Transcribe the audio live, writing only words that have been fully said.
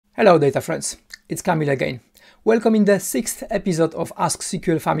Hello data friends, it's Kamil again. Welcome in the 6th episode of Ask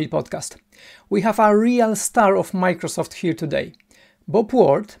SQL Family podcast. We have a real star of Microsoft here today. Bob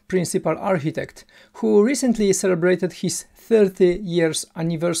Ward, Principal Architect, who recently celebrated his 30 years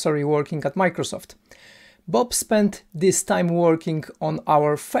anniversary working at Microsoft. Bob spent this time working on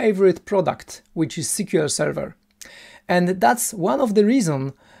our favorite product, which is SQL Server. And that's one of the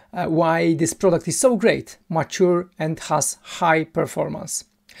reasons why this product is so great, mature and has high performance.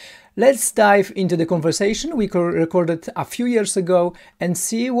 Let's dive into the conversation we recorded a few years ago and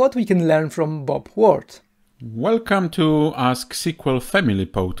see what we can learn from Bob Ward. Welcome to Ask SQL Family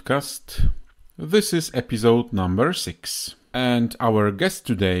podcast. This is episode number 6. And our guest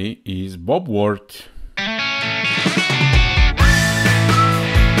today is Bob Ward.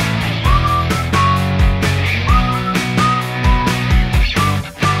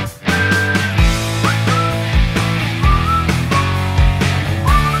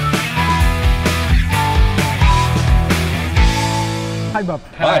 Hi Bob.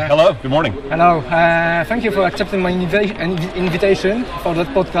 Hi, hello, good morning. Hello, thank you for accepting my invitation for that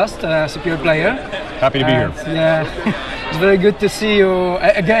podcast, SQL Player. Happy to be here. Yeah, it's very good to see you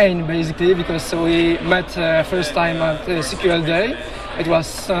again, basically, because we met first time at SQL Day. It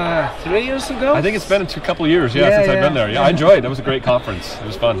was 3 years ago? I think it's been a couple of years, since I've been there. Yeah, I enjoyed it. It was a great conference. It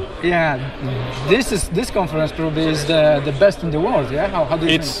was fun. Yeah, this conference probably is the best in the world, yeah? How do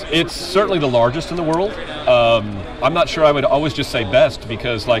you think? It's certainly the largest in the world. I'm not sure I would always just say best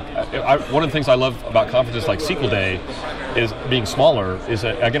because one of the things I love about conferences like SQL Day is being smaller is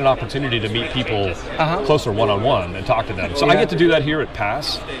that I get an opportunity to meet people closer one-on-one and talk to them. So I get to do that here at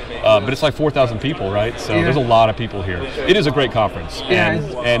PASS, but it's like 4,000 people, right? So there's a lot of people here. It is a great conference.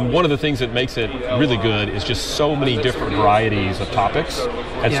 And one of the things that makes it really good is just so many different varieties of topics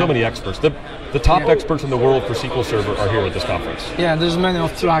and so many experts. The top experts in the world for SQL Server are here at this conference. Yeah, there's many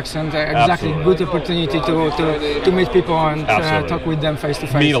of tracks and exactly good opportunity to meet people and talk with them face to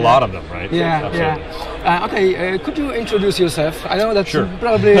face. Meet a lot of them, right? Yeah. Okay, could you introduce yourself? I know that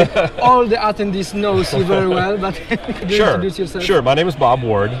probably all the attendees knows you very well, but could you introduce yourself? Sure. My name is Bob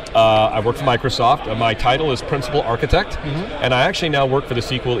Ward. I work for Microsoft. My title is Principal Architect, and I actually now work for the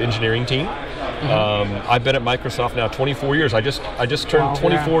SQL engineering team. I've been at Microsoft now 24 years. I just turned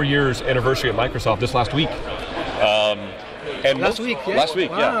 24 years anniversary at Microsoft this last week. Last week,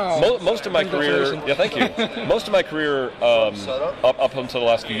 yeah. Most of my career, thank you. Most of my career up until the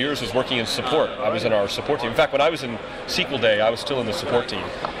last few years was working in support. I was in our support team. In fact, when I was in SQL Day, I was still in the support team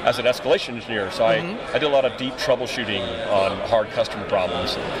as an escalation engineer. So I did a lot of deep troubleshooting on hard customer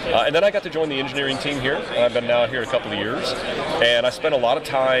problems. And then I got to join the engineering team here. I've been now here a couple of years. And I spent a lot of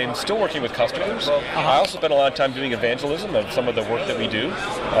time still working with customers. I also spent a lot of time doing evangelism of some of the work that we do.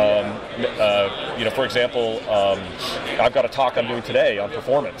 For example, I've got a talk I'm doing today on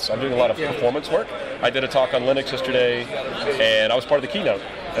performance. I'm doing a lot of performance work. I did a talk on Linux yesterday, and I was part of the keynote,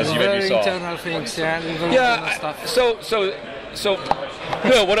 as you maybe saw. Internal things, stuff. So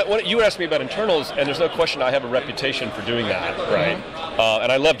what you asked me about internals, and there's no question I have a reputation for doing that, right? And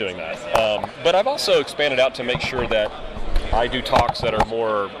I love doing that. But I've also expanded out to make sure that I do talks that are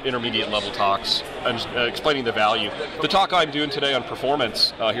more intermediate level talks and explaining the value. The talk I'm doing today on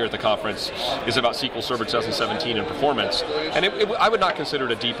performance here at the conference is about SQL Server 2017 and performance. And I would not consider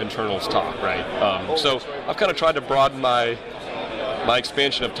it a deep internals talk, right? So I've kind of tried to broaden my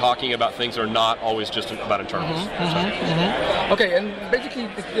expansion of talking about things that are not always just about internals. Okay, and basically,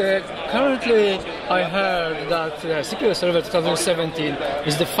 currently I heard that SQL Server 2017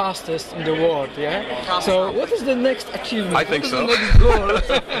 is the fastest in the world, yeah? So what is the next achievement? I think so. What is the next goal?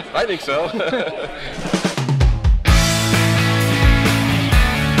 I think so.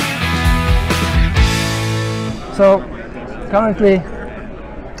 So currently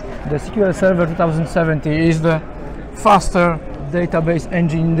the SQL Server 2017 is the faster database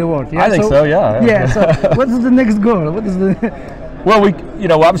engine in the world. Yeah? I think so. Yeah. So what is the next goal? What is the? Well, we're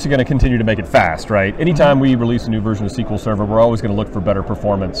obviously going to continue to make it fast, right? Anytime we release a new version of SQL Server, we're always going to look for better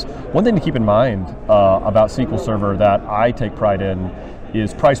performance. One thing to keep in mind about SQL Server that I take pride in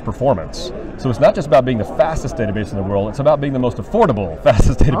is price performance. So it's not just about being the fastest database in the world, it's about being the most affordable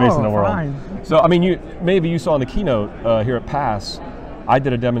fastest database in the world. Fine. So, I mean, maybe you saw in the keynote here at PASS, I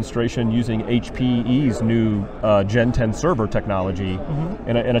did a demonstration using HPE's new Gen 10 server technology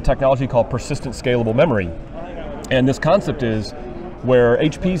in a technology called persistent scalable memory. And this concept is where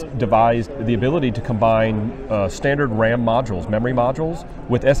HP's devised the ability to combine standard RAM modules, memory modules,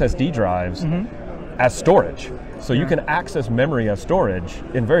 with SSD drives as storage. So you can access memory as storage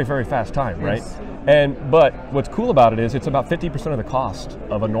in very, very fast time, right? But what's cool about it is it's about 50% of the cost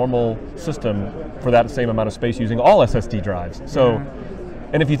of a normal system for that same amount of space using all SSD drives. So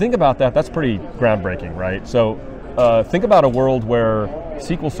And if you think about that, that's pretty groundbreaking, right? So think about a world where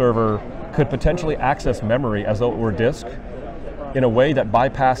SQL Server could potentially access memory as though it were a disk in a way that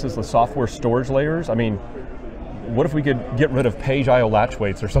bypasses the software storage layers. I mean, what if we could get rid of page I/O latch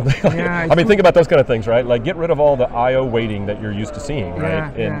weights or something? I mean, think about those kind of things, right? Like get rid of all the I/O weighting that you're used to seeing,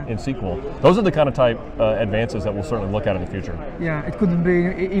 right? In SQL. Those are the kind of type advances that we'll certainly look at in the future. Yeah, it couldn't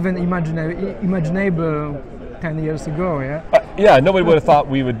be even imaginable 10 years ago, yeah? Yeah, nobody would have thought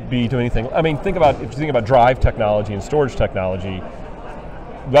we would be doing anything. I mean, if you think about drive technology and storage technology,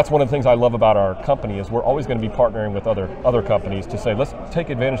 that's one of the things I love about our company is we're always going to be partnering with other companies to say, let's take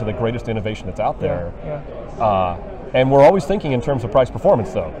advantage of the greatest innovation that's out there. And we're always thinking in terms of price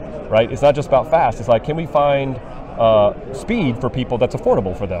performance though, right? It's not just about fast. It's like, can we find speed for people that's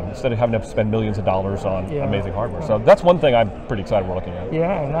affordable for them instead of having to spend millions of dollars on amazing hardware. So that's one thing I'm pretty excited we're looking at.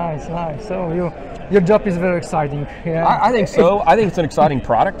 Yeah, nice. So your job is very exciting. Yeah. I think so. I think it's an exciting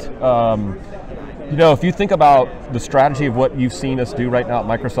product. You know, if you think about the strategy of what you've seen us do right now at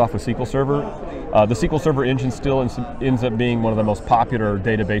Microsoft with SQL Server, the SQL Server engine still ends up being one of the most popular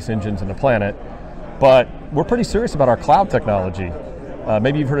database engines on the planet, but we're pretty serious about our cloud technology.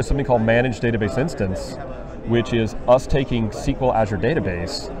 Maybe you've heard of something called Managed Database Instance, which is us taking SQL Azure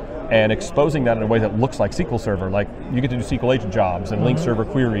Database and exposing that in a way that looks like SQL Server. Like you get to do SQL agent jobs and link server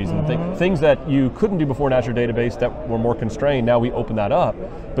queries and things that you couldn't do before in Azure Database that were more constrained. Now we open that up,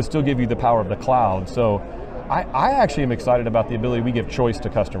 but still give you the power of the cloud. So I actually am excited about the ability we give choice to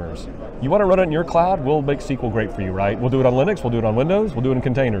customers. You want to run it in your cloud, we'll make SQL great for you, right? We'll do it on Linux, we'll do it on Windows, we'll do it in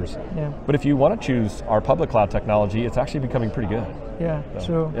containers. Yeah. But if you want to choose our public cloud technology, it's actually becoming pretty good. Yeah,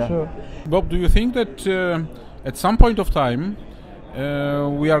 so, sure. Bob, do you think that at some point of time,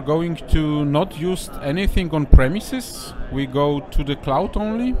 we are going to not use anything on premises? We go to the cloud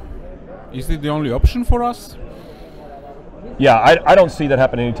only? Is it the only option for us? Yeah, I don't see that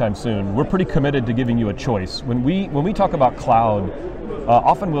happening anytime soon. We're pretty committed to giving you a choice. When we talk about cloud,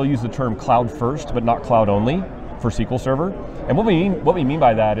 often we'll use the term cloud first, but not cloud only for SQL Server. And what we mean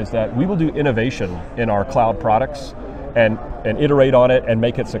by that is that we will do innovation in our cloud products and iterate on it and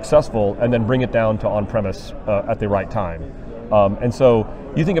make it successful and then bring it down to on-premise at the right time. And so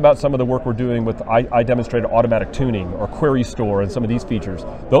you think about some of the work we're doing with, I demonstrated automatic tuning or query store and some of these features.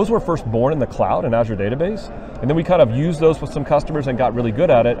 Those were first born in the cloud in Azure Database, and then we kind of used those with some customers and got really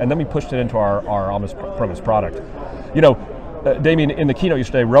good at it, and then we pushed it into our on-premise product. You know, Damien, in the keynote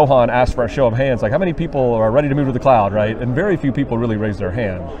yesterday, Rohan asked for a show of hands, like how many people are ready to move to the cloud, right? And very few people really raised their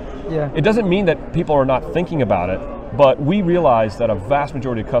hand. Yeah. It doesn't mean that people are not thinking about it, but we realize that a vast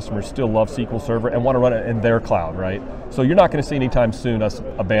majority of customers still love SQL Server and want to run it in their cloud, right? So you're not going to see anytime soon us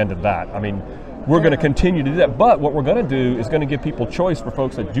abandon that. I mean, we're going to continue to do that, but what we're going to do is going to give people choice for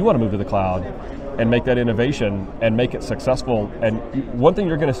folks that do want to move to the cloud and make that innovation and make it successful. And one thing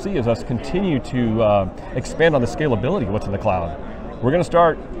you're going to see is us continue to expand on the scalability of what's in the cloud. We're going to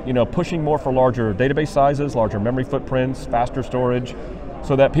start, pushing more for larger database sizes, larger memory footprints, faster storage,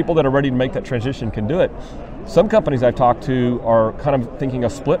 so that people that are ready to make that transition can do it. Some companies I've talked to are kind of thinking a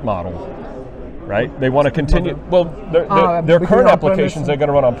split model, right? They want to continue, their current applications they're going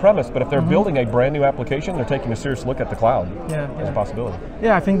to run on premise, but if they're building a brand new application, they're taking a serious look at the cloud as a possibility.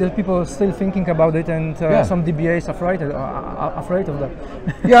 Yeah, I think that people are still thinking about it, and some DBAs are afraid of that.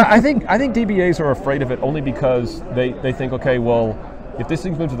 Yeah, I think DBAs are afraid of it only because they think, okay, well, if this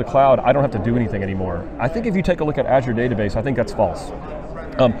thing's moved to the cloud, I don't have to do anything anymore. I think if you take a look at Azure Database, I think that's false.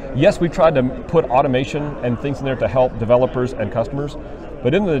 Yes, we've tried to put automation and things in there to help developers and customers, but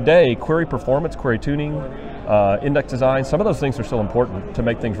at the end of the day, query performance, query tuning, index design, some of those things are still important to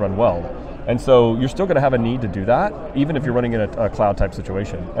make things run well. And so you're still going to have a need to do that, even if you're running in a cloud type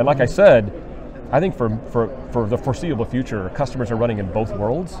situation. And like I said, I think for the foreseeable future, customers are running in both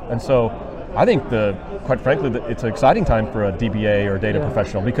worlds. And so I think, quite frankly, it's an exciting time for a DBA or data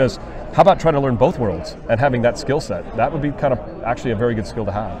professional, because how about trying to learn both worlds and having that skill set? That would be kind of actually a very good skill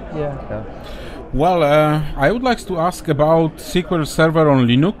to have. Yeah. Well, I would like to ask about SQL Server on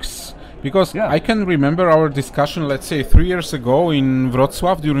Linux, because I can remember our discussion, let's say 3 years ago in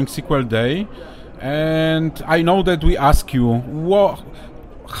Wrocław during SQL Day, and I know that we asked you,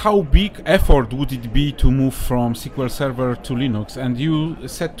 how big effort would it be to move from SQL Server to Linux? And you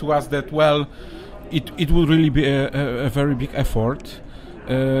said to us that, well, it would really be a very big effort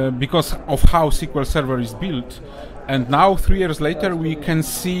because of how SQL Server is built. And now, 3 years later, we can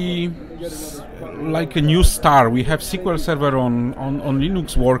see like a new star. We have SQL Server on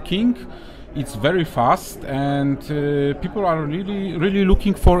Linux working. It's very fast, and people are really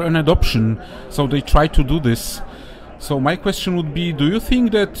looking for an adoption. So they try to do this. So my question would be, do you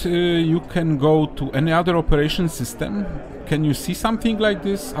think that you can go to any other operation system? Can you see something like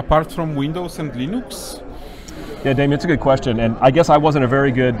this apart from Windows and Linux? Yeah, Damien, it's a good question, and I guess I wasn't a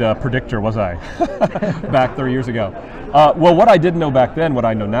very good predictor, was I? Back 30 years ago. Well, what I didn't know back then, what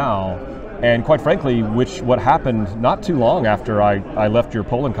I know now, and quite frankly, what happened not too long after I left your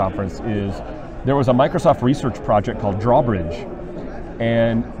Poland conference, is there was a Microsoft research project called Drawbridge.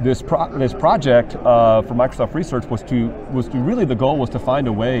 And this project for Microsoft Research was to really, the goal was to find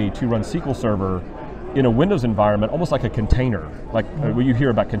a way to run SQL Server in a Windows environment, almost like a container, like what you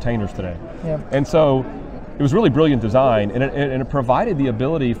hear about containers today. Yeah. And so it was really brilliant design, and it provided the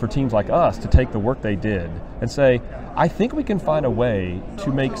ability for teams like us to take the work they did and say, I think we can find a way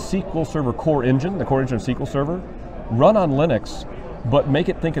to make SQL Server core engine, the core engine of SQL Server, run on Linux, but make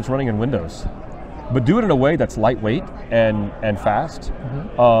it think it's running in Windows. But do it in a way that's lightweight and fast,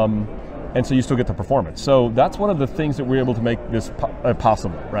 and so you still get the performance. So that's one of the things that we're able to make this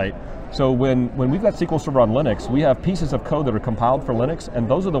possible, right? So when we've got SQL Server on Linux, we have pieces of code that are compiled for Linux, and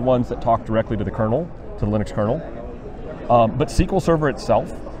those are the ones that talk directly to the kernel, to the Linux kernel. But SQL Server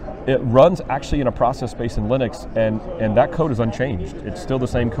itself, it runs actually in a process space in Linux, and that code is unchanged. It's still the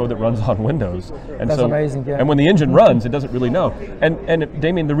same code that runs on Windows. And that's amazing, yeah. And when the engine runs, it doesn't really know. And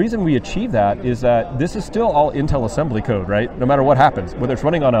Damien, the reason we achieve that is that this is still all Intel assembly code, right? No matter what happens, whether it's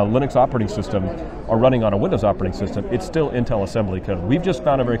running on a Linux operating system or running on a Windows operating system, it's still Intel assembly code. We've just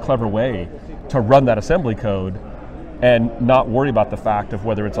found a very clever way to run that assembly code and not worry about the fact of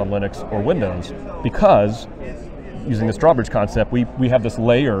whether it's on Linux or Windows, because using this drawbridge concept, we have this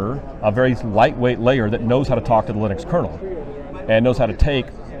layer, a very lightweight layer that knows how to talk to the Linux kernel and knows how to take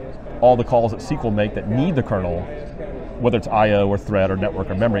all the calls that SQL make that need the kernel, whether it's I/O or thread or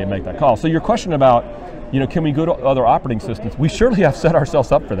network or memory, and make that call. So your question about, can we go to other operating systems? We surely have set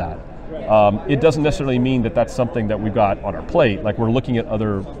ourselves up for that. It doesn't necessarily mean that that's something that we've got on our plate, like we're looking at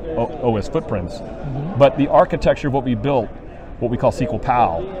other OS footprints. But the architecture of what we built, what we call SQL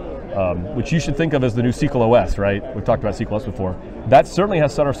PAL, which you should think of as the new SQL OS, right? We've talked about SQL OS before. That certainly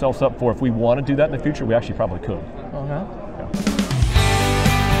has set ourselves up for, if we want to do that in the future, we actually probably could. Yeah.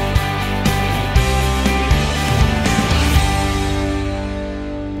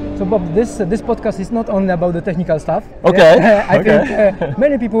 So Bob, this podcast is not only about the technical stuff. Okay. I think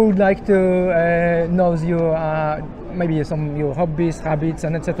many people would like to know your maybe some your hobbies, habits,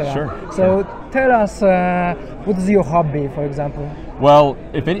 and etc. Sure. So tell us, what is your hobby, for example? Well,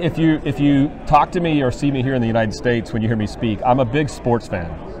 if you talk to me or see me here in the United States when you hear me speak, I'm a big sports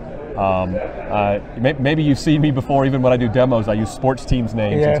fan. Maybe you've seen me before, even when I do demos, I use sports teams'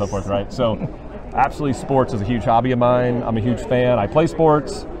 names and so forth, right? So absolutely, sports is a huge hobby of mine. I'm a huge fan. I play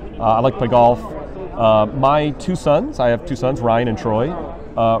sports. I like to play golf. My two sons, I have two sons, Ryan and Troy.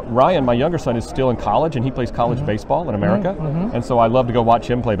 Ryan, my younger son, is still in college, and he plays college baseball in America. And so I love to go watch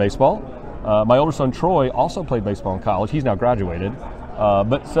him play baseball. My older son, Troy, also played baseball in college. He's now graduated.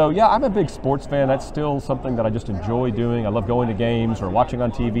 But so, yeah, I'm a big sports fan. That's still something that I just enjoy doing. I love going to games or watching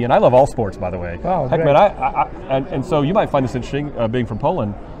on TV, and I love all sports, by the way. Wow, heck, great. man, and so you might find this interesting, being from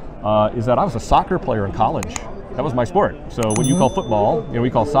Poland, is that I was a soccer player in college. That was my sport. So what you call football, we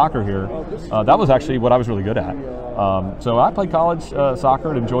call soccer here. That was actually what I was really good at. So I played college soccer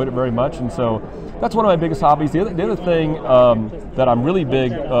and enjoyed it very much, and so that's one of my biggest hobbies. The other thing that I'm really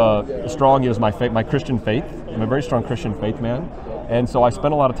strong is my Christian faith. I'm a very strong Christian faith man, and so I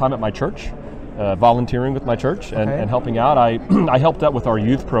spend a lot of time at my church, volunteering with my church and helping out. I helped out with our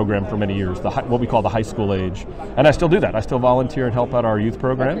youth program for many years, what we call the high school age, and I still do that. I still volunteer and help out our youth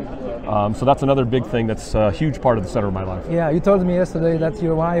program. So that's another big thing that's a huge part of the center of my life. Yeah, you told me yesterday that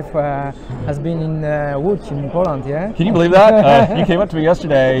your wife has been in Łódź in Poland, yeah? Can you believe that? You came up to me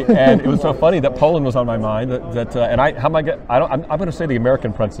yesterday, and it was so funny that Poland was on my mind. I'm going to say the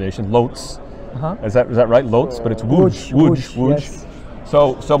American pronunciation, Łódź. Is that right? Łódź, but it's Łódź. Yes.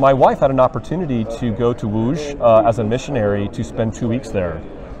 So my wife had an opportunity to go to Łódź as a missionary to spend 2 weeks there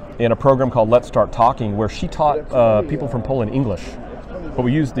in a program called Let's Start Talking, where she taught people from Poland English. But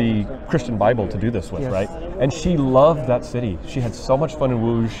we used the Christian Bible to do this with, right? And she loved that city. She had so much fun in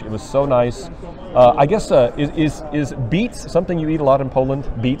Łódź. It was so nice. I guess, is beets something you eat a lot in Poland?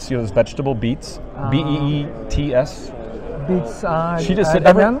 Beets, this vegetable, beets? B-E-E-T-S? Beets, she just said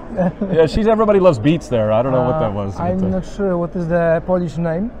everybody loves beets there. I don't know what that was. I'm not sure what is the Polish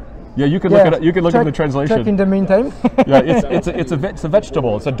name. Yeah, you can look it up. You can look at the translation. Check in the meantime. Yeah, it's a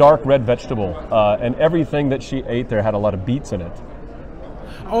vegetable. It's a dark red vegetable, and everything that she ate there had a lot of beets in it.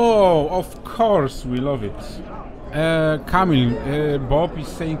 Oh, of course, we love it. Kamil, Bob is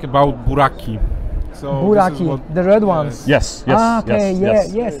saying about buraki. So Buraki, the red ones. Yes, yes, okay,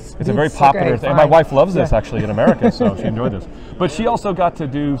 yes. It's a very popular thing. And my wife loves this actually in America, so she enjoyed this. But she also got to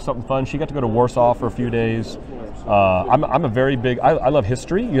do something fun. She got to go to Warsaw for a few days. I'm a very big, I love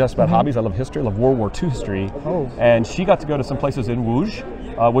history. You asked about hobbies. I love history. I love World War II history. Oh. And she got to go to some places in Łódź,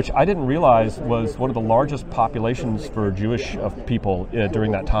 which I didn't realize was one of the largest populations for Jewish people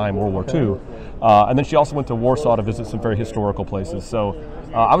during that time, World War II. And then she also went to Warsaw to visit some very historical places. So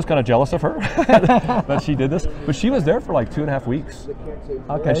I was kind of jealous of her that she did this. But she was there for like 2.5 weeks.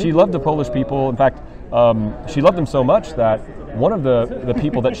 Okay. And she loved the Polish people. In fact, she loved them so much that one of the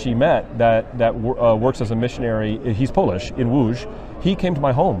people that she met that works as a missionary, he's Polish, in Łódź, he came to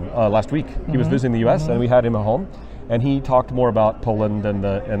my home last week. He was visiting the U.S. and we had him at home. And he talked more about Poland and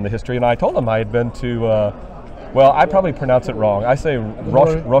the history. And I told him I had been to, well, I probably pronounce it wrong. I say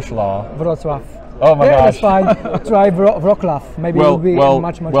Wrocław. Wrocław. Oh my gosh. That's fine. Try Wrocław. Maybe it'll be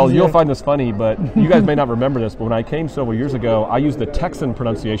much Well, easier. you'll find this funny, but you guys may not remember this, but when I came several years ago, I used the Texan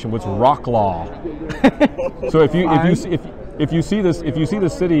pronunciation, which is Rocklaw. So if you see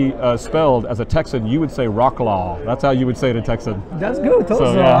this city spelled as a Texan, you would say Rocklaw. That's how you would say it in Texan. That's good.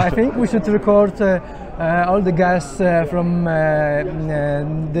 Also, So, yeah. I think we should record all the guests from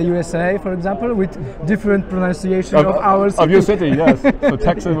the USA, for example, with different pronunciation of our city. Of your city, yes. So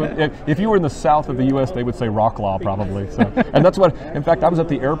Texan, if you were in the south of the U.S., they would say Rocklaw probably. So, and that's what. In fact, I was at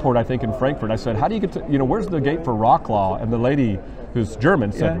the airport, I think, in Frankfurt. I said, "How do you get to? Where's the gate for Rocklaw?" And the lady, who's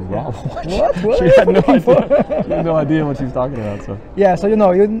German, said, Yeah. What? She had no idea. She had no idea what she's talking about. So. Yeah, so you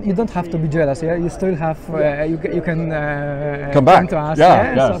don't have to be jealous. Yeah, you still have you can Come back. to us.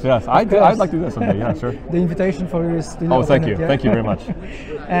 Yes. I'd like to do that someday. Yeah, sure. The invitation for you is still Oh, open, thank you. yeah? Thank you very much.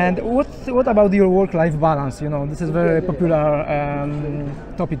 And what about your work-life balance? This is a very popular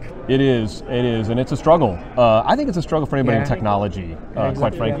topic. It is, and it's a struggle. I think it's a struggle for anybody in technology,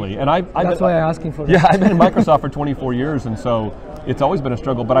 quite frankly. And That's why I'm asking for that. Yeah, I've been in Microsoft for 24 years, and so it's always been a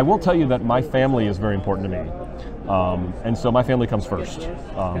struggle. But I will tell you that my family is very important to me, and so my family comes first.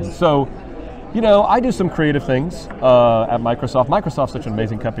 So, I do some creative things at Microsoft. Microsoft's such an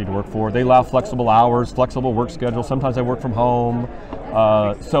amazing company to work for. They allow flexible hours, flexible work schedule. Sometimes I work from home.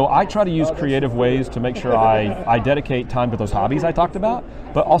 So I try to use creative ways to make sure I dedicate time to those hobbies I talked about,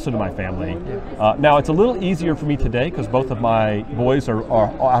 but also to my family. Now, it's a little easier for me today because both of my boys are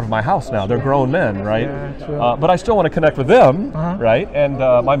out of my house now. They're grown men, right? Yeah, sure. But I still want to connect with them, right? And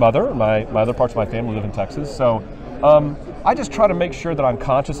my mother, my other parts of my family live in Texas. So I just try to make sure that I'm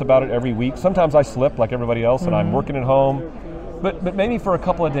conscious about it every week. Sometimes I slip like everybody else and I'm working at home. But maybe for a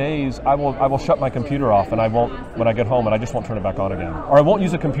couple of days, I will shut my computer off and I won't, when I get home, and I just won't turn it back on again. Or I won't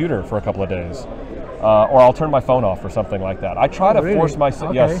use a computer for a couple of days. Or I'll turn my phone off or something like that. I try to force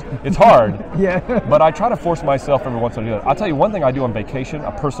myself, yes, it's hard, but I try to force myself every once in a while. I'll tell you one thing I do on vacation,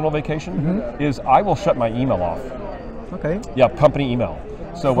 a personal vacation, is I will shut my email off. Okay. Yeah, company email.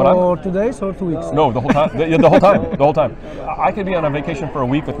 So for when I'm 2 days or 2 weeks? No, the whole time. The whole time. The whole time. I could be on a vacation for a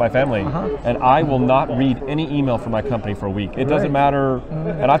week with my family, and I will not read any email from my company for a week. It doesn't matter.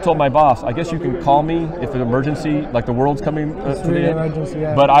 And I told my boss, I guess you can call me if an emergency, like the world's coming to the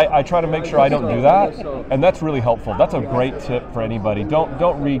end. But I try to make sure I don't do that, and that's really helpful. That's a great tip for anybody.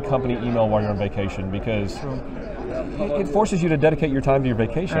 Don't read company email while you're on vacation because it forces you to dedicate your time to your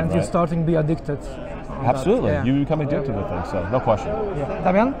vacation. And you're starting to be addicted. Absolutely. You become addicted to things, so no question.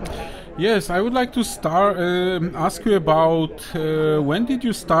 Damian? Yes, I would like to ask you about when did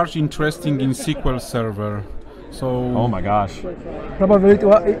you start interesting in SQL Server? So. Oh my gosh. Probably it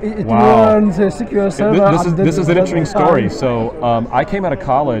learned SQL Server. This is an interesting story. So I came out of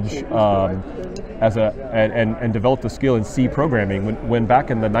college and developed a skill in C programming when back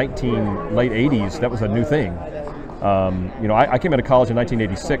in the late 80s that was a new thing. I came out of college in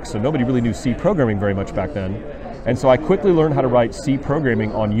 1986, so nobody really knew C programming very much back then. And so I quickly learned how to write C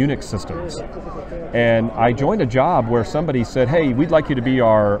programming on Unix systems. And I joined a job where somebody said, hey, we'd like you to be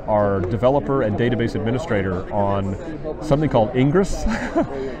our developer and database administrator on something called Ingress,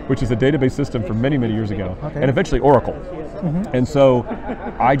 which is a database system from many, many years ago, and eventually Oracle. And so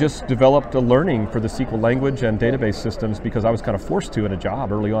I just developed a learning for the SQL language and database systems because I was kind of forced to in a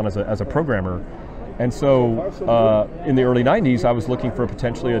job early on as a programmer. And so in the early 90s, I was looking for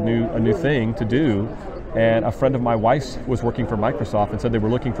potentially a new thing to do. And a friend of my wife's was working for Microsoft and said they were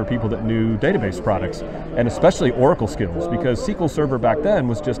looking for people that knew database products, and especially Oracle skills, because SQL Server back then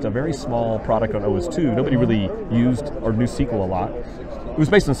was just a very small product on OS/2. Nobody really used or knew SQL a lot. It was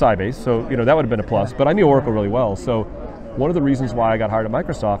based on Sybase, so that would have been a plus, but I knew Oracle really well. So one of the reasons why I got hired at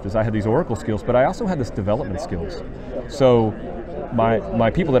Microsoft is I had these Oracle skills, but I also had this development skills. So my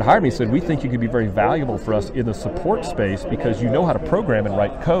people that hired me said, we think you could be very valuable for us in the support space because you know how to program and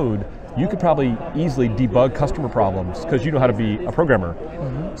write code you could probably easily debug customer problems because you know how to be a programmer.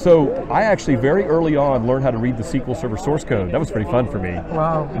 So I actually very early on learned how to read the SQL Server source code. That was pretty fun for me.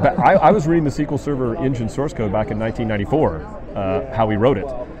 Wow. But I was reading the SQL Server engine source code back in 1994, how we wrote it.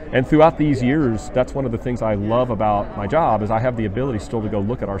 And throughout these years, that's one of the things I love about my job is I have the ability still to go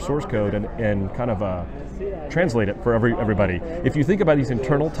look at our source code and kind of translate it for everybody. If you think about these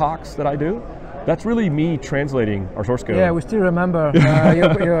internal talks that I do, that's really me translating our source code. Yeah, we still remember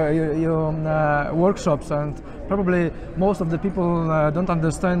your workshops, and probably most of the people don't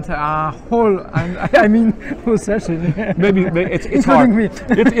understand whole, and I mean whole session. Maybe it's hard. Me.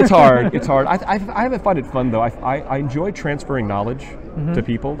 It's hard. It's hard. I haven't find it fun though. I enjoy transferring knowledge to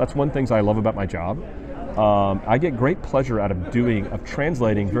people. That's one thing I love about my job. I get great pleasure out of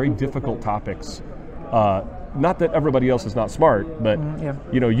translating very difficult topics. Not that everybody else is not smart, but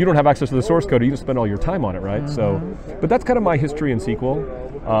you know, you don't have access to the source code, you can spend all your time on it, right? So, but that's kind of my history in SQL.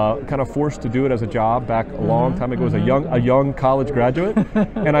 Kind of forced to do it as a job back a long time ago as a young college graduate,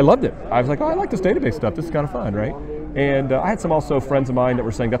 and I loved it. I was like, oh, I like this database stuff. This is kind of fun, right? And I had some also friends of mine that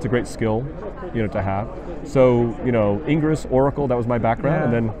were saying that's a great skill, you know, to have. So, you know, Ingress, Oracle, that was my background,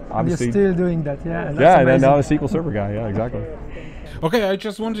 and then obviously you're still doing that, and then now I'm a SQL Server guy. Yeah, exactly. Okay, I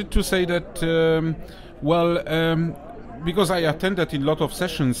just wanted to say that. Because I attended in a lot of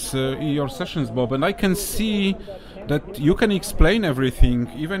sessions, your sessions, Bob, and I can see that you can explain everything,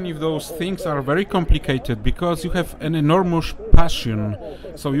 even if those things are very complicated, because you have an enormous passion.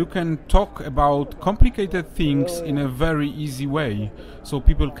 So you can talk about complicated things in a very easy way, so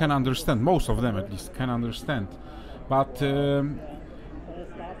people can understand, most of them at least can understand. But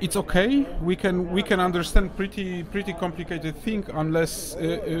it's okay. We can understand pretty complicated thing unless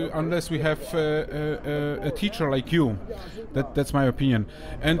we have a teacher like you. That's my opinion.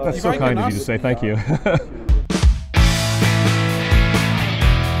 And that's so kind of you to say. Thank you.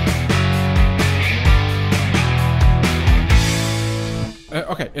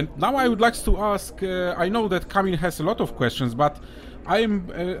 Okay, and now I would like to ask. I know that Kamil has a lot of questions, but I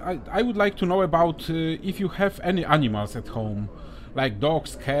would like to know about if you have any animals at home. Like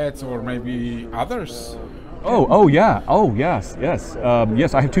dogs, cats, or maybe others? Oh yeah. Oh yes. Yes.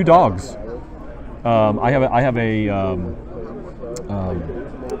 Yes. I have 2 dogs. I have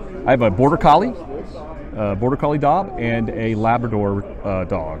a border collie dog, and a Labrador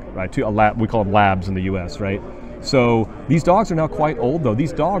dog. Right. We call them labs in the U.S. Right. So these dogs are now quite old, though.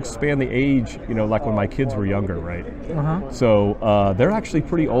 These dogs span the age, you know, like when my kids were younger, right? So they're actually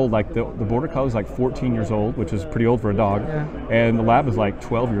pretty old. Like the border collie is like 14 years old, which is pretty old for a dog, and the lab is like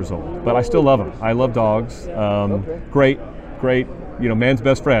 12 years old. But I still love them. I love dogs. Great, you know, man's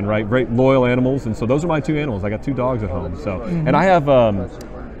best friend, right? Great loyal animals, and so those are my 2 animals. I got 2 dogs at home. So, and I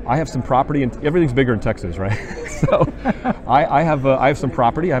have some property, and everything's bigger in Texas, right? So I have some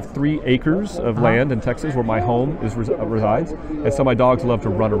property. I have 3 acres of land in Texas where my home resides, and so my dogs love to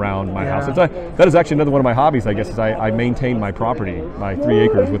run around my house. That is actually another one of my hobbies, I guess, is I maintain my property, my 3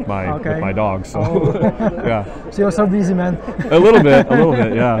 acres with my dogs. So yeah. So you're so busy, man. A little bit,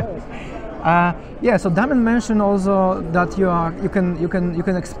 yeah. So Damian mentioned also that you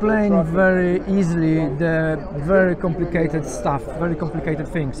can explain very easily the very complicated stuff, very complicated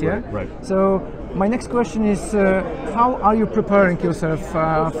things. Yeah. Right. So my next question is, how are you preparing yourself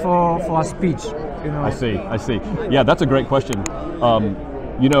for a speech? You know. I see. Yeah, that's a great question.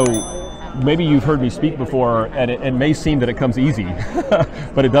 You know, maybe you've heard me speak before, and it may seem that it comes easy,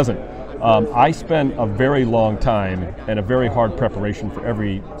 but it doesn't. I spend a very long time and a very hard preparation for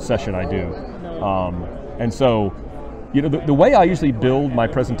every session I do. And so, you know, the way I usually build my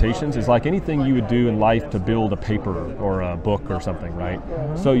presentations is like anything you would do in life to build a paper or a book or something, right?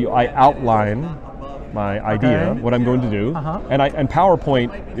 So I outline my idea, what I'm going to do, and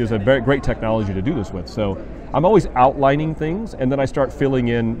PowerPoint is a very great technology to do this with. So I'm always outlining things, and then I start filling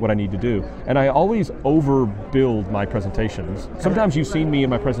in what I need to do. And I always overbuild my presentations. Sometimes you've seen me in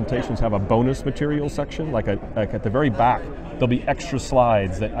my presentations have a bonus material section, like at the very back, there'll be extra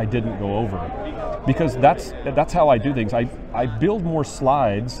slides that I didn't go over. Because that's how I do things. I build more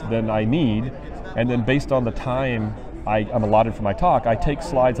slides than I need, and then based on the time I'm allotted for my talk, I take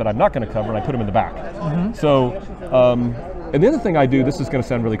slides that I'm not going to cover and I put them in the back. So, and the other thing I do, this is going to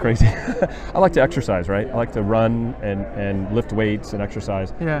sound really crazy, I like to exercise, right? I like to run and lift weights and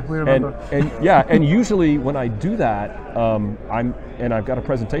exercise. Yeah, we remember. And usually when I do that, I've got a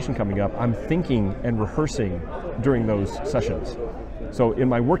presentation coming up, I'm thinking and rehearsing during those sessions. So in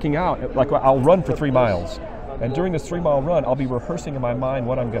my working out, like I'll run for 3 miles, And during this 3-mile run, I'll be rehearsing in my mind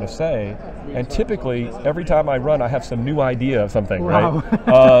what I'm going to say. And typically, every time I run, I have some new idea of something, wow.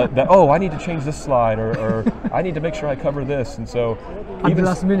 right? That, oh, I need to change this slide, or I need to make sure I cover this. And so, at the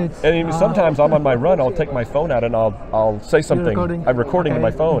last minute. And even sometimes I'm on my run, I'll take my phone out and I'll say something. I'm recording to my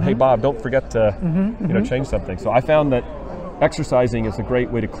phone. Hey, Bob, don't forget to change something. So I found that exercising is a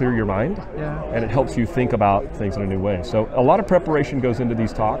great way to clear your mind, and it helps you think about things in a new way. So a lot of preparation goes into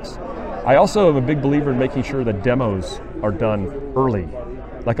these talks. I also am a big believer in making sure that demos are done early.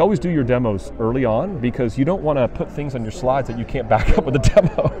 Like, always do your demos early on, because you don't want to put things on your slides that you can't back up with a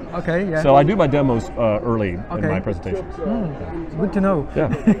demo. Okay, yeah. So I do my demos early in my presentations. Good to know.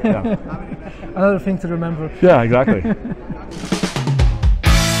 Yeah. Another thing to remember. Yeah, exactly.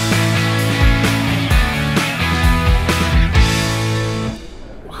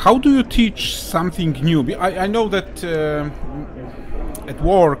 How do you teach something new? I know that at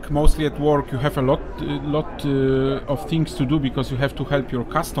work, mostly at work, you have a lot of things to do because you have to help your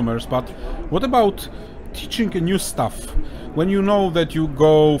customers. But what about teaching a new stuff? When you know that you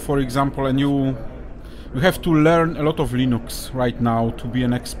go, for example, and you have to learn a lot of Linux right now to be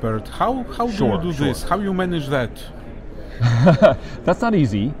an expert. How do you do this? How you manage that? That's not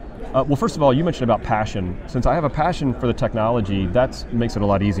easy. Well, first of all, you mentioned about passion. Since I have a passion for the technology, that makes it a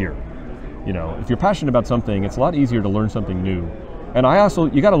lot easier. You know, if you're passionate about something, it's a lot easier to learn something new. And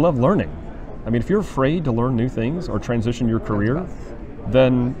you got to love learning. I mean, if you're afraid to learn new things or transition your career,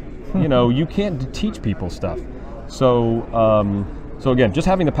 then, you can't teach people stuff. So, so again, just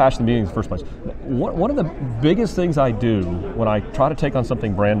having the passion in the beginning is the first place. One of the biggest things I do when I try to take on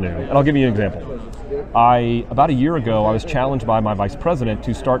something brand new, and I'll give you an example. About a year ago, I was challenged by my vice president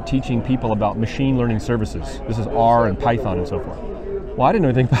to start teaching people about machine learning services. This is R and Python and so forth. Well, I didn't know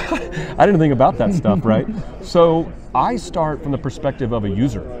anything about that stuff, right? So I start from the perspective of a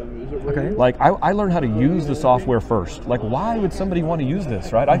user. Okay. Like, I learned how to use the software first. Like, why would somebody want to use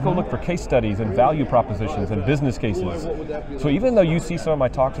this, right? I go look for case studies and value propositions and business cases. So even though you see some of my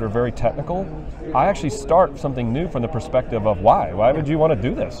talks that are very technical, I actually start something new from the perspective of why. Why would you want to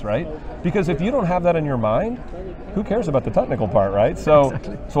do this, right? Because if you don't have that in your mind, who cares about the technical part, right? So,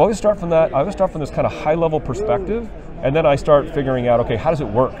 so I always start from that. I always start from this kind of high-level perspective, and then I start figuring out, okay, how does it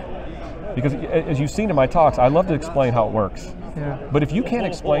work? Because as you've seen in my talks, I love to explain how it works. Yeah. But if you can't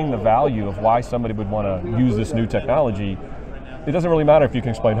explain the value of why somebody would want to use this new technology, it doesn't really matter if you can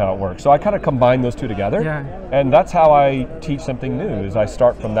explain how it works. So I kind of combine those two together, and that's how I teach something new, is I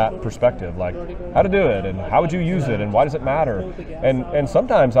start from that perspective, like how to do it, and how would you use it, and why does it matter? And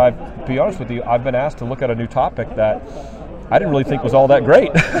sometimes, to be honest with you, I've been asked to look at a new topic that I didn't really think was all that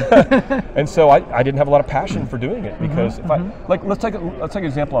great. And so I didn't have a lot of passion for doing it, because let's take an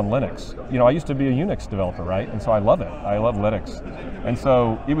example on Linux. I used to be a Unix developer, right? And so I love it. I love Linux. And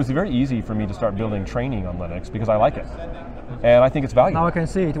so it was very easy for me to start building training on Linux because I like it. And I think it's valuable. Now I can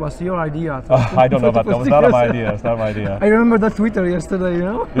see it was your idea. I don't know about that. It was not my idea. It's not my idea. I remember that Twitter yesterday,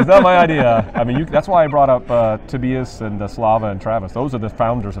 It's not my idea. I mean, that's why I brought up Tobias and Slava and Travis. Those are the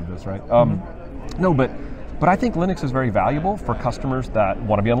founders of this, right? No, but I think Linux is very valuable for customers that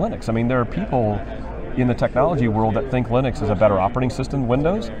want to be on Linux. I mean, there are people in the technology world that think Linux is a better operating system than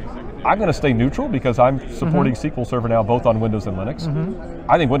Windows. I'm going to stay neutral because I'm supporting SQL Server now both on Windows and Linux.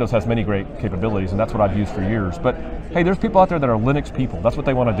 I think Windows has many great capabilities, and that's what I've used for years. But hey, there's people out there that are Linux people. That's what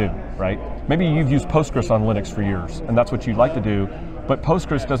they want to do, right? Maybe you've used Postgres on Linux for years, and that's what you'd like to do, but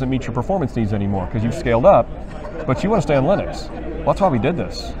Postgres doesn't meet your performance needs anymore because you've scaled up, but you want to stay on Linux. Well, that's why we did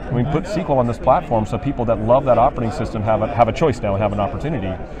this. We put SQL on this platform so people that love that operating system have a choice now and have an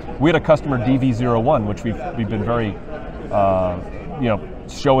opportunity. We had a customer, DV01, which we've been very,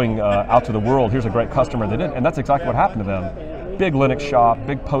 showing out to the world. Here's a great customer that did, and that's exactly what happened to them. Big Linux shop,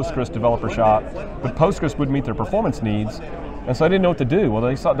 big Postgres developer shop, but Postgres wouldn't meet their performance needs, and so I didn't know what to do. Well,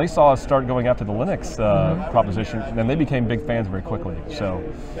 they saw us start going after the Linux proposition, and they became big fans very quickly. So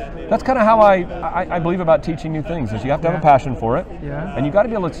that's kind of how I believe about teaching new things, is you have to have a passion for it, and you got to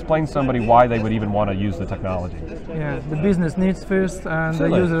be able to explain to somebody why they would even want to use the technology. Yeah, the business needs first, and the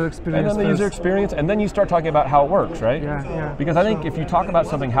user experience and then the user experience, and then you start talking about how it works, right? Yeah. Because I think if you talk about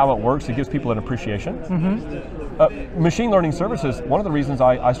something, how it works, it gives people an appreciation. Machine learning services, one of the reasons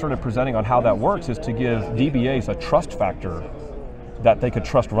I started presenting on how that works is to give DBAs a trust factor that they could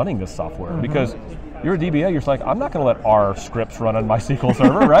trust running this software. Because you're a DBA, you're just like, I'm not going to let R scripts run on my SQL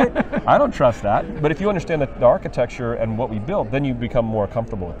Server, right? I don't trust that. But if you understand the architecture and what we built, then you become more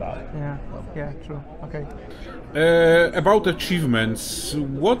comfortable with that. Yeah, true. Okay. About achievements,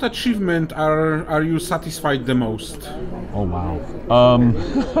 what achievement are you satisfied the most? Oh wow!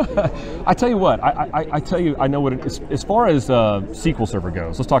 I tell you what, I tell you, I know what it is. As far as SQL Server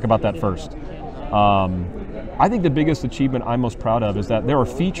goes, let's talk about that first. I think the biggest achievement I'm most proud of is that there are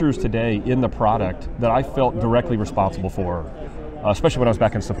features today in the product that I felt directly responsible for, especially when I was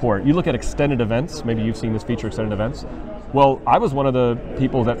back in support. You look at extended events, maybe you've seen this feature, extended events. Well, I was one of the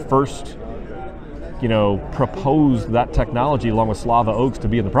people that first proposed that technology along with Slava Oaks to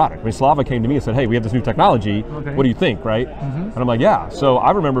be in the product. I mean, Slava came to me and said, hey, we have this new technology, what do you think, right? And I'm like, yeah. So I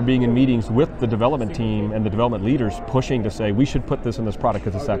remember being in meetings with the development team and the development leaders pushing to say, we should put this in this product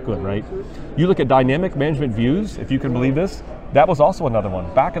because it's that good, right? You look at dynamic management views, if you can believe this, that was also another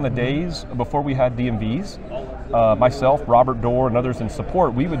one. Back in the days before we had DMVs, myself, Robert Dorr, and others in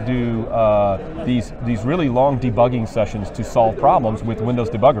support, we would do these really long debugging sessions to solve problems with Windows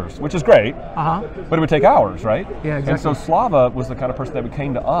debuggers, which is great, but it would take hours, right? Yeah, exactly. And so Slava was the kind of person that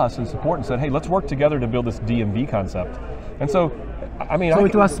came to us in support and said, hey, let's work together to build this DMV concept. And so, I mean, so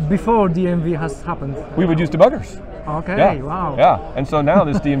it was before DMV has happened. We would use debuggers. Okay, yeah. wow. Yeah, and so now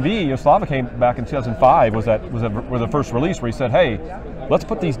this DMV, Slava came back in 2005, was the first release where he said, hey, let's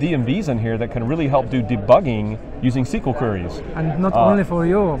put these DMVs in here that can really help do debugging using SQL queries. And not only for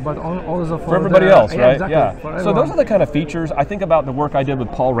you, but also for everybody else, right? Exactly, yeah. So those are the kind of features. I think about the work I did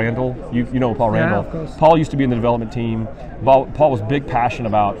with Paul Randall. You know Paul Randall. Yeah, of course. Paul used to be in the development team. Paul was big passion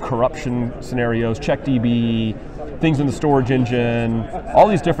about corruption scenarios, CheckDB, things in the storage engine, all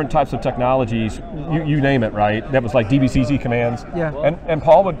these different types of technologies, you name it, right? That was like DBCZ commands. Yeah. And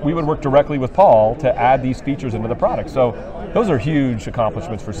we would work directly with Paul to add these features into the product. So those are huge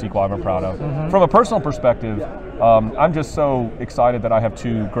accomplishments for SQL I'm proud of. From a personal perspective, I'm just so excited that I have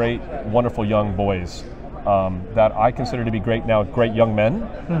two great, wonderful young boys that I consider to be great young men.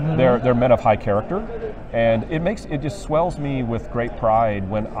 They're men of high character, and it just swells me with great pride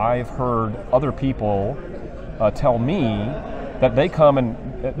when I've heard other people tell me that they come and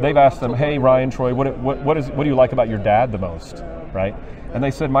they've asked them, hey, Ryan, Troy, what do you like about your dad the most, right? And they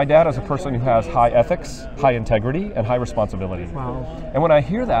said, my dad is a person who has high ethics, high integrity, and high responsibility. Wow. And when I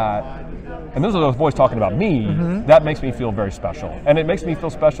hear that, and those are those boys talking about me, that makes me feel very special. And it makes me feel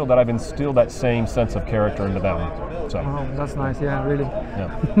special that I've instilled that same sense of character into them. So. Oh, that's nice, yeah, really.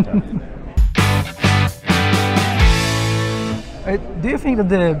 Yeah. Do you think that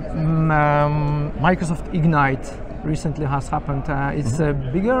the Microsoft Ignite recently has happened? It's a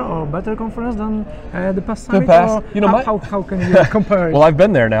bigger or better conference than the past summit? How can you compare it? Well, I've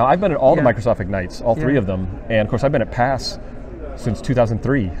been there now. I've been at all the Microsoft Ignites, all three of them. And of course, I've been at PASS since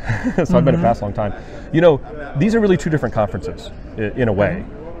 2003. So I've been at PASS a long time. These are really two different conferences in a way.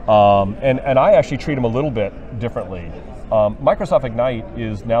 And I actually treat them a little bit differently. Microsoft Ignite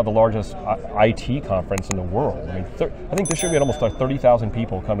is now the largest IT conference in the world. I mean, I think this year we had almost 30,000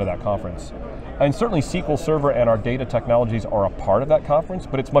 people come to that conference. And certainly SQL Server and our data technologies are a part of that conference,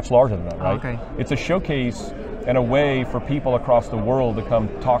 but it's much larger than that, right? Okay. It's a showcase and a way for people across the world to come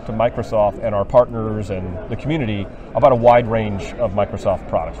talk to Microsoft and our partners and the community about a wide range of Microsoft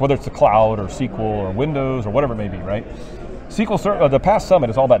products, whether it's the cloud or SQL or Windows or whatever it may be, right? SQL Server, the PASS Summit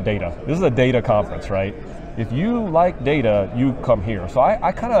is all about data. This is a data conference, right? If you like data, you come here. So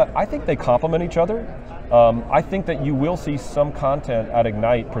I think they complement each other. I think that you will see some content at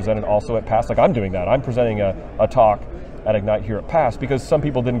Ignite presented also at PASS. Like I'm doing that. I'm presenting a talk at Ignite here at PASS because some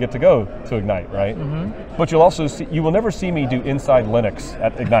people didn't get to go to Ignite, right? But you'll also see, you will never see me do inside Linux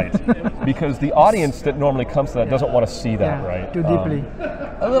at Ignite because the audience that normally comes to that doesn't want to see that, right? Too deeply.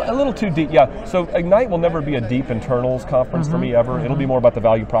 A little too deep, yeah. So Ignite will never be a deep internals conference for me ever. It'll be more about the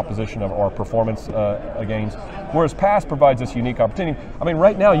value proposition of our performance gains. Whereas PASS provides this unique opportunity. I mean,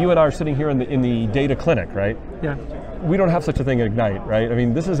 right now you and I are sitting here in the data clinic, right? Yeah. We don't have such a thing at Ignite, right? I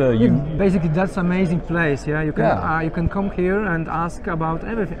mean, this is basically that's an amazing place. Yeah, you can come here and ask about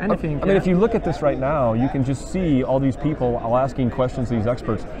anything. I mean, if you look at this right now, you can just see all these people asking questions to these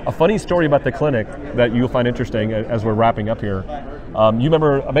experts. A funny story about the clinic that you'll find interesting as we're wrapping up here. You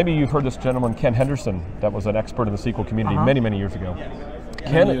remember, maybe you've heard this gentleman, Ken Henderson, that was an expert in the SQL community many years ago.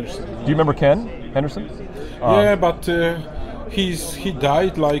 Ken, do you remember Ken Henderson? Yeah, but he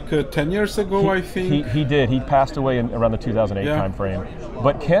died like 10 years ago, I think. He did. He passed away around the 2008 time frame.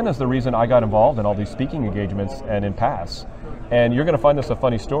 But Ken is the reason I got involved in all these speaking engagements and in PASS. And you're going to find this a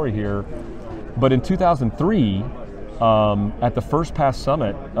funny story here. But in 2003, at the first PASS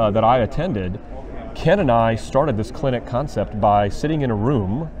Summit that I attended, Ken and I started this clinic concept by sitting in a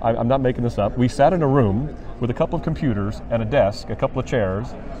room. I'm not making this up. We sat in a room with a couple of computers and a desk, a couple of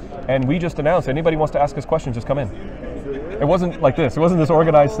chairs, and we just announced, anybody wants to ask us questions, just come in. It wasn't like this. It wasn't this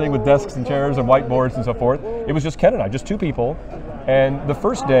organized thing with desks and chairs and whiteboards and so forth. It was just Ken and I, just two people. And the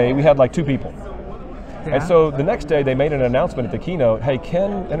first day, we had like two people. Yeah. And so the next day, they made an announcement at the keynote, hey,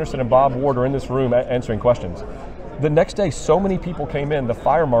 Ken Anderson and Bob Ward are in this room answering questions. the next day, so many people came in, the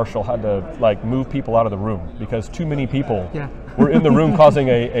fire marshal had to like move people out of the room because too many people were in the room causing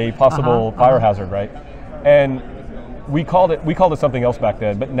a possible fire hazard, right? And we called it something else back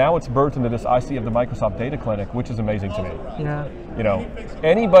then, but now it's birthed into this IC of the Microsoft Data Clinic, which is amazing to me. Yeah. You know,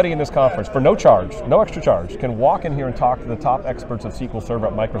 anybody in this conference, for no charge, no extra charge, can walk in here and talk to the top experts of SQL Server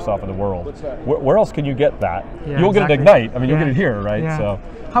at Microsoft in the world. Where else can you get that? Yeah, you'll get it at Ignite. I mean, you'll get it here, right? Yeah. So,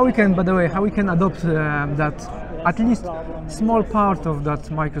 how we can, by the way, how we can adopt that, at least small part of that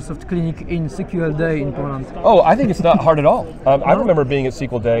Microsoft Clinic in SQL Day in Poland? Oh, I think it's not hard at all. I remember being at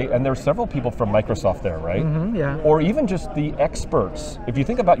SQL Day, and there were several people from Microsoft there, right? Yeah. Or even just the experts. If you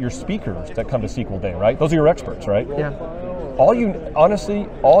think about your speakers that come to SQL Day, right? Those are your experts, right? Yeah. Honestly,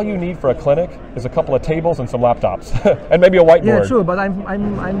 all you need for a clinic is a couple of tables and some laptops, and maybe a whiteboard. Yeah, true. But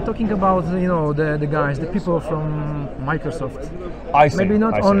I'm talking about the guys, the people from Microsoft. I see. Maybe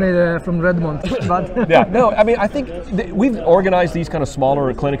not only from Redmond, but yeah. No, I mean, I think we've organized these kind of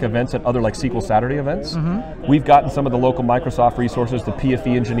smaller clinic events at other like SQL Saturday events. We've gotten some of the local Microsoft resources, the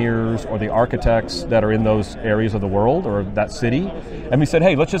PFE engineers or the architects that are in those areas of the world or that city, and we said,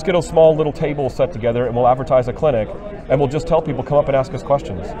 hey, let's just get a small little table set together, and we'll advertise a clinic, and we'll just tell people come up and ask us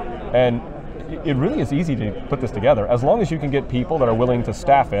questions. And it really is easy to put this together as long as you can get people that are willing to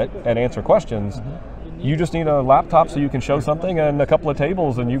staff it and answer questions. You just need a laptop so you can show something and a couple of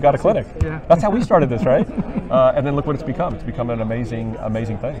tables and you've got a clinic. Yeah. That's how we started this, right? And then look what it's become. It's become an amazing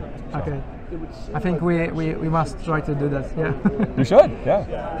thing. So. Okay. I think we must try to do that. Yeah. You should.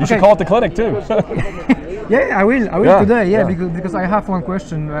 Yeah. You should call it the clinic too. Yeah, I will today. Yeah, because I have one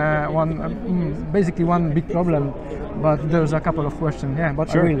question, basically one big problem, but there's a couple of questions. Yeah, but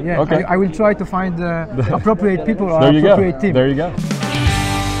sure. I will. Yeah. Okay. I will try to find the appropriate people or there you appropriate go. team. There you go.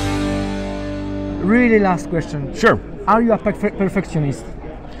 Really last question. Sure. Are you a perfectionist?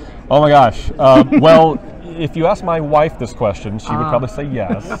 Oh my gosh. Well, if you ask my wife this question, she would probably say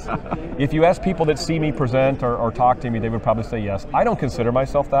yes. If you ask people that see me present or talk to me, they would probably say yes. I don't consider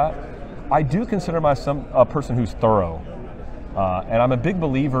myself that. I do consider myself a person who's thorough. And I'm a big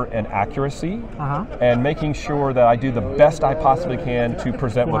believer in accuracy and making sure that I do the best I possibly can to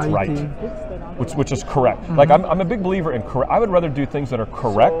present what's right, which is correct. Like I'm a big believer in correct. I would rather do things that are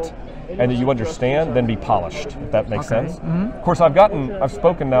correct and that you understand than be polished, if that makes sense. Of course, I've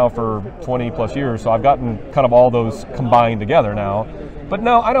spoken now for 20 plus years, so I've gotten kind of all those combined together now. But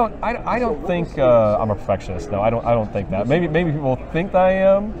no, I don't think I'm a perfectionist. No, I don't think that. Maybe people think that I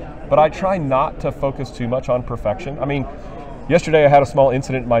am, but I try not to focus too much on perfection. I mean, yesterday I had a small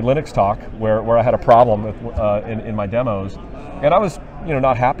incident in my Linux talk where I had a problem with, in my demos, and I was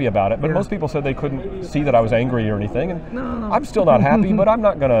not happy about it. But most people said they couldn't see that I was angry or anything, and No. I'm still not happy. But I'm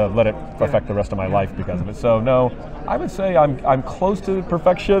not going to let it affect the rest of my life because of it. So no, I would say I'm close to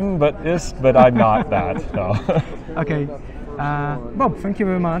perfection, but I'm not that. No. Okay. Bob, thank you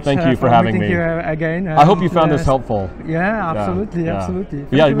very much. Thank you for having me here again. I hope you found this helpful. Yeah, absolutely, absolutely.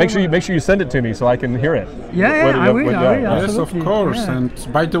 Yeah, make sure you send it to me so I can hear it. Yeah, I will. Yes, of Absolutely. course. Yeah. And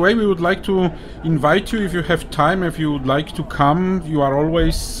by the way, we would like to invite you if you have time. If you would like to come, you are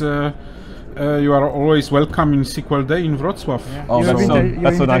always welcome in SQL Day in Wrocław. Yeah. Oh,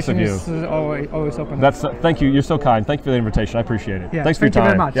 that's so nice of you. Is, always open. Thank you. You're so kind. Thank you for the invitation. I appreciate it. Yeah, Thanks for your thank you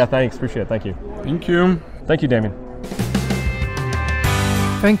time. very much. Yeah, thanks. Appreciate it. Thank you. Thank you. Thank you, Damien.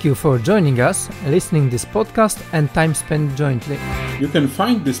 Thank you for joining us, listening this podcast, and time spent jointly. You can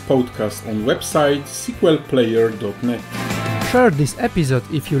find this podcast on website sqlplayer.net. Share this episode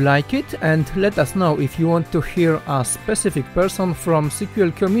if you like it, and let us know if you want to hear a specific person from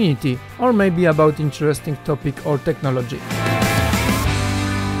SQL community, or maybe about interesting topic or technology.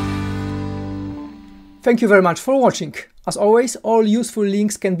 Thank you very much for watching. As always, all useful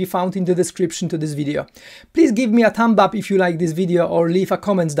links can be found in the description to this video. Please give me a thumb up if you like this video or leave a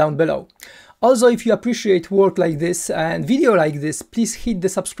comment down below. Also, if you appreciate work like this and video like this, please hit the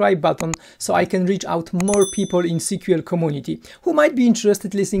subscribe button so I can reach out more people in SQL community who might be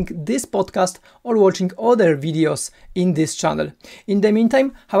interested in listening this podcast or watching other videos in this channel. In the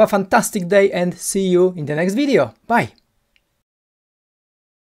meantime, have a fantastic day and see you in the next video. Bye!